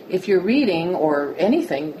change. If you're reading or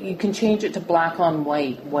anything, you can change it to black on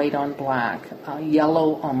white, white on black,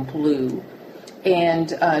 yellow on blue, and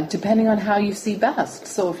depending on how you see best.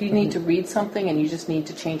 So if you need to read something and you just need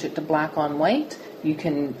to change it to black on white, you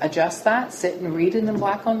can adjust that, sit and read it in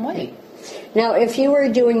black on white. Now, if you were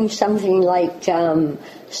doing something like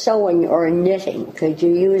sewing or knitting, could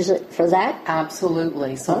you use it for that?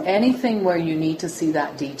 Absolutely. So anything where you need to see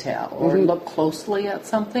that detail or look closely at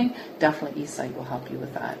something, definitely eSight will help you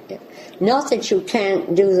with that. Not that you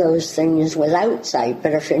can't do those things without sight,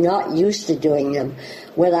 but if you're not used to doing them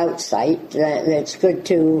without sight, it's good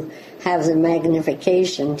to have the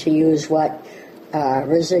magnification to use what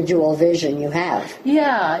residual vision you have.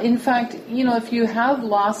 Yeah, in fact, if you have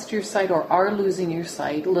lost your sight or are losing your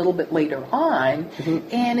sight a little bit later on,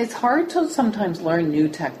 and it's hard to sometimes learn new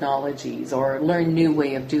technologies or learn new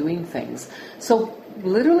way of doing things. So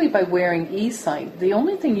literally by wearing eSight, the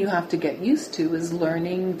only thing you have to get used to is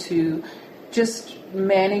learning to just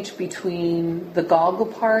manage between the goggle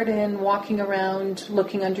part and walking around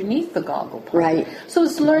looking underneath the goggle part. Right. So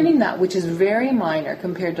it's learning that, which is very minor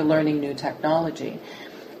compared to learning new technology.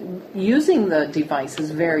 Using the device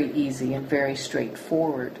is very easy and very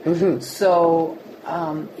straightforward. So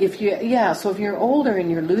if you're older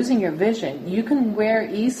and you're losing your vision, you can wear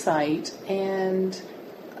eSight and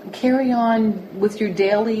carry on with your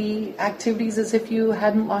daily activities as if you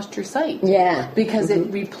hadn't lost your sight. Yeah. Because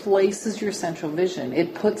it replaces your central vision.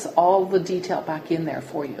 It puts all the detail back in there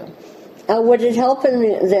for you. Would it help in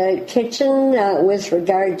the kitchen with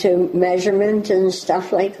regard to measurement and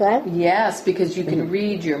stuff like that? Yes, because you can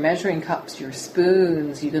read your measuring cups, your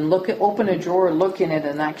spoons. You can open a drawer, look in it,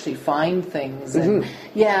 and actually find things. And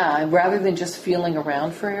rather than just feeling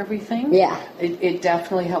around for everything. Yeah. It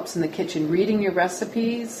definitely helps in the kitchen. Reading your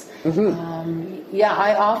recipes.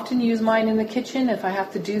 I often use mine in the kitchen. If I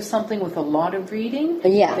have to do something with a lot of reading,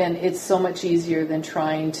 then it's so much easier than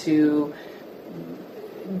trying to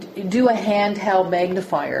do a handheld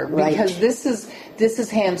magnifier, because this is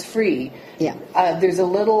hands-free. Yeah. There's a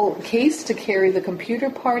little case to carry the computer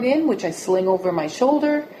part in, which I sling over my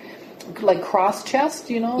shoulder, like cross-chest,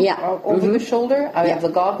 over the shoulder. I have the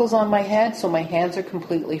goggles on my head, so my hands are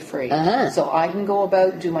completely free. So I can go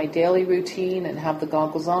about, do my daily routine, and have the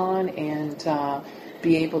goggles on, and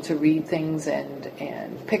be able to read things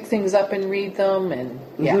and pick things up and read them, and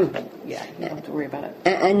you don't have to worry about it.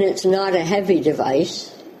 And it's not a heavy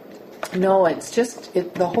device. No, it's just,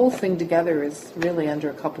 the whole thing together is really under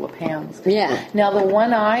a couple of pounds. Yeah. Now, the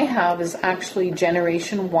one I have is actually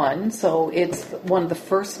Generation 1, so it's one of the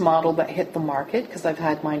first model that hit the market, because I've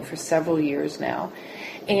had mine for several years now.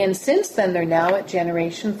 And since then, they're now at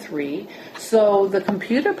Generation 3. So the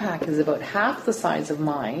computer pack is about half the size of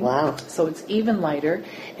mine. Wow. So it's even lighter.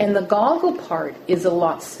 And the goggle part is a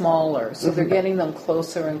lot smaller. So they're getting them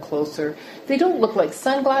closer and closer. They don't look like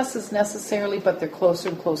sunglasses necessarily, but they're closer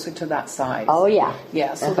and closer to that size. Oh, yeah.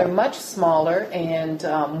 Yeah, so they're much smaller and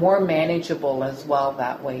more manageable as well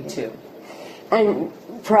that way, too. And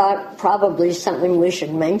probably something we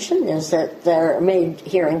should mention is that they're made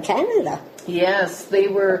here in Canada. Yes, they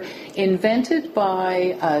were invented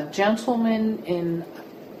by a gentleman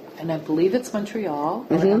and I believe it's Montreal,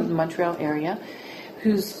 in the Montreal area,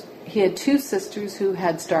 he had two sisters who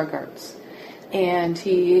had Stargardts. And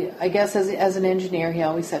he, I guess as an engineer, he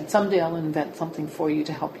always said, someday I'll invent something for you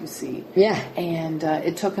to help you see. Yeah. And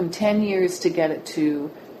it took him 10 years to get it to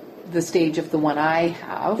the stage of the one I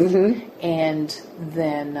have. And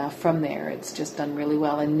then from there, it's just done really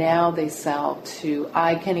well. And now they sell to,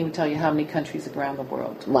 I can't even tell you how many countries around the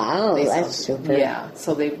world. Wow, that's super. Yeah,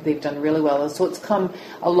 so they've done really well. So it's come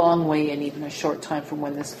a long way in even a short time from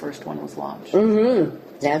when this first one was launched.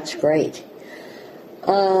 That's great.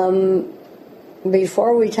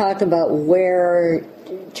 Before we talk about where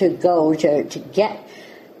to go to get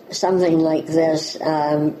something like this,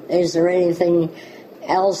 is there anything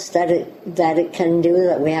else that it can do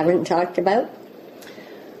that we haven't talked about?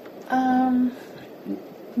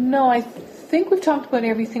 No, I think we've talked about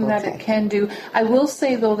everything that it can do. I will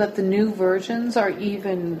say, though, that the new versions are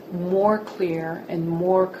even more clear and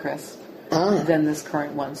more crisp than this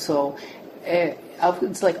current one. So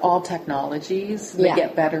it's like all technologies. They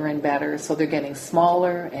get better and better. So they're getting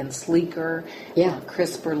smaller and sleeker,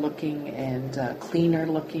 crisper looking and cleaner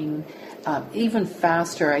looking. Even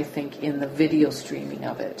faster, I think, in the video streaming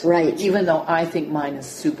of it. Right. Even though I think mine is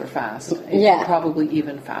super fast. It's probably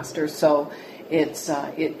even faster. So it's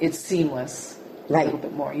seamless. Right. A little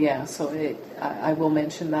bit more, yeah. So I will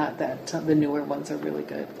mention that the newer ones are really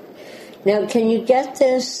good. Now, can you get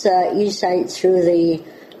this eSight through the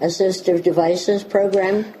assistive devices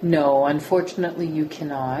program? No, unfortunately, you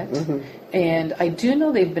cannot. And I do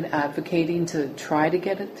know they've been advocating to try to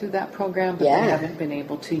get it through that program, but they haven't been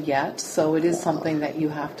able to yet. So it is something that you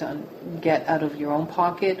have to get out of your own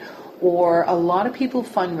pocket, or a lot of people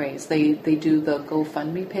fundraise. They do the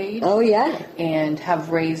GoFundMe page. Oh, yeah. And have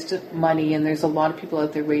raised money, and there's a lot of people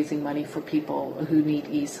out there raising money for people who need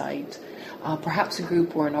eSight. Perhaps a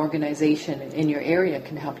group or an organization in your area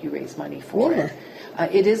can help you raise money for it.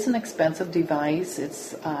 It is an expensive device.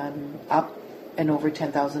 It's up and over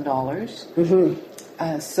 $10,000.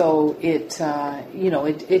 Mm-hmm. So it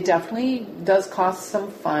definitely does cost some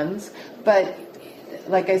funds. But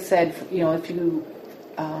like I said,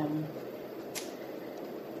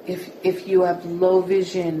 if you have low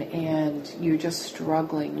vision and you're just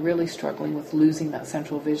really struggling with losing that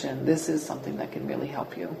central vision, this is something that can really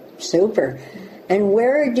help you. Super. And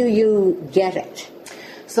where do you get it?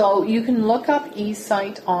 So you can look up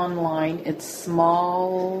eSight online. It's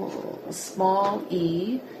small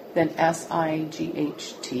e, then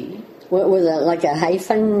SIGHT. What was that, like a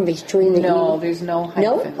hyphen between the No, E? there's no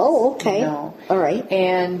hyphens. No? Oh, okay. No. All right.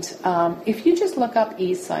 And if you just look up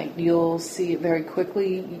eSight, you'll see it very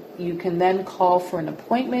quickly. You can then call for an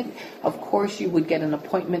appointment. Of course, you would get an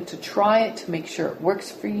appointment to try it to make sure it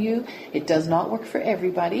works for you. It does not work for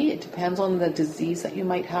everybody. It depends on the disease that you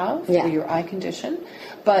might have or your eye condition,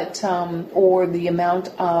 but or the amount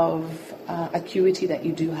of acuity that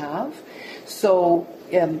you do have. So,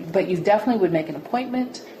 but you definitely would make an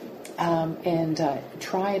appointment. And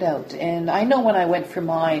try it out. And I know when I went for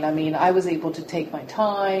mine, I was able to take my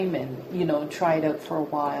time and, try it out for a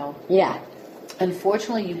while. Yeah.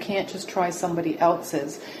 Unfortunately, you can't just try somebody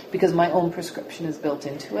else's because my own prescription is built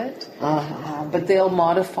into it. But they'll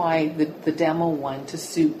modify the demo one to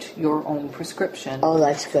suit your own prescription. Oh,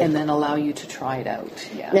 that's good. And then allow you to try it out.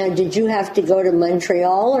 Yeah. Now, did you have to go to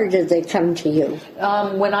Montreal or did they come to you?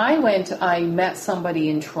 When I went, I met somebody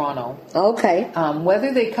in Toronto. Okay.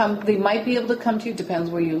 Whether they might be able to come to you, depends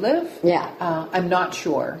where you live. Yeah. I'm not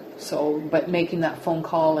sure. So, but making that phone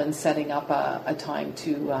call and setting up a time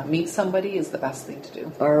to meet somebody is the best thing to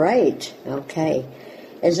do. All right. Okay.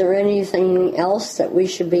 Is there anything else that we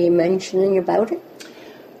should be mentioning about it?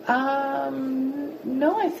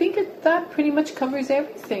 No, I think that pretty much covers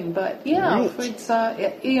everything. But yeah, Right. it's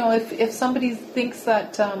if somebody thinks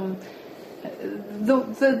that the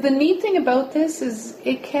neat thing about this is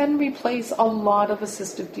it can replace a lot of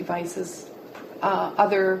assistive devices,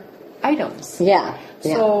 other items. Yeah.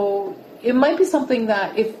 So it might be something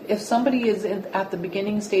that if somebody is at the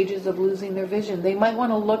beginning stages of losing their vision, they might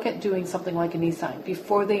want to look at doing something like an eSight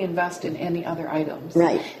before they invest in any other items.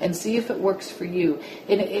 Right. And see if it works for you.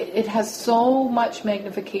 And it has so much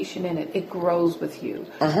magnification in it. It grows with you.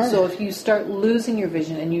 So if you start losing your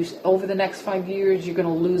vision and over the next 5 years you're going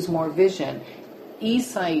to lose more vision,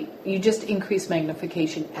 eSight, you just increase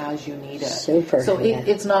magnification as you need it. Super. So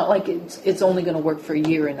it's not like it's only going to work for a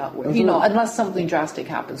year and not work, unless something drastic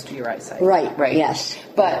happens to your eyesight. Right. Right. Yes.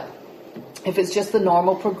 But if it's just the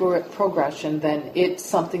normal progression, then it's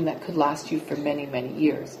something that could last you for many, many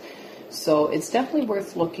years. So it's definitely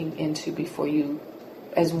worth looking into before you,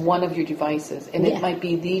 as one of your devices, and it might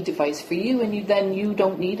be the device for you, and you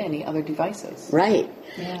don't need any other devices. Right.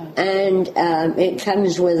 Yeah. And it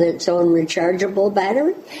comes with its own rechargeable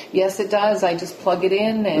battery? Yes, it does. I just plug it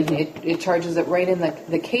in, and it charges it right in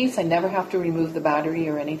the case. I never have to remove the battery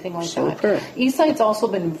or anything like Super. that. eSight's also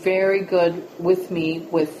been very good with me,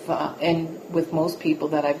 and with most people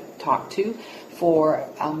that I've talked to, for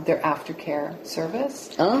their aftercare service.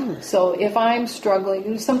 Oh. So if I'm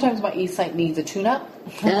struggling, sometimes my eSight needs a tune-up.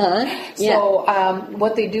 Yeah. So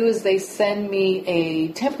what they do is they send me a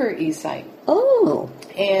temporary eSight. Oh.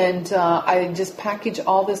 And I just package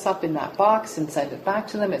all this up in that box and send it back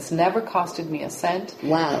to them. It's never costed me a cent.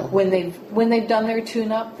 Wow. When they've done their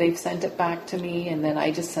tune-up, they've sent it back to me, and then I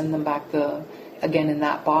just send them back again in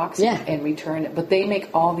that box and return it. But they make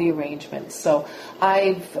all the arrangements. So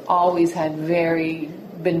I've always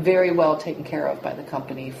been very well taken care of by the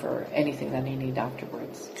company for anything that I need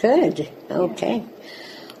afterwards. Good. Okay.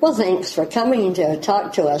 Well, thanks for coming to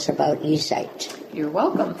talk to us about eSight. You're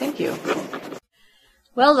welcome. Thank you.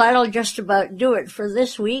 Well, that'll just about do it for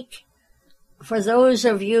this week. For those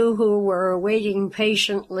of you who were waiting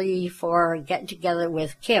patiently for Get Together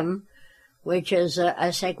with Kim, which is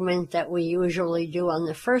a segment that we usually do on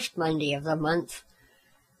the first Monday of the month,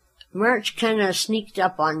 March kind of sneaked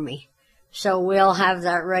up on me, so we'll have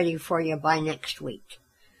that ready for you by next week.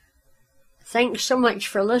 Thanks so much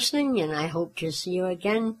for listening, and I hope to see you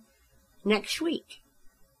again next week.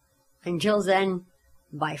 Until then,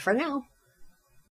 bye for now.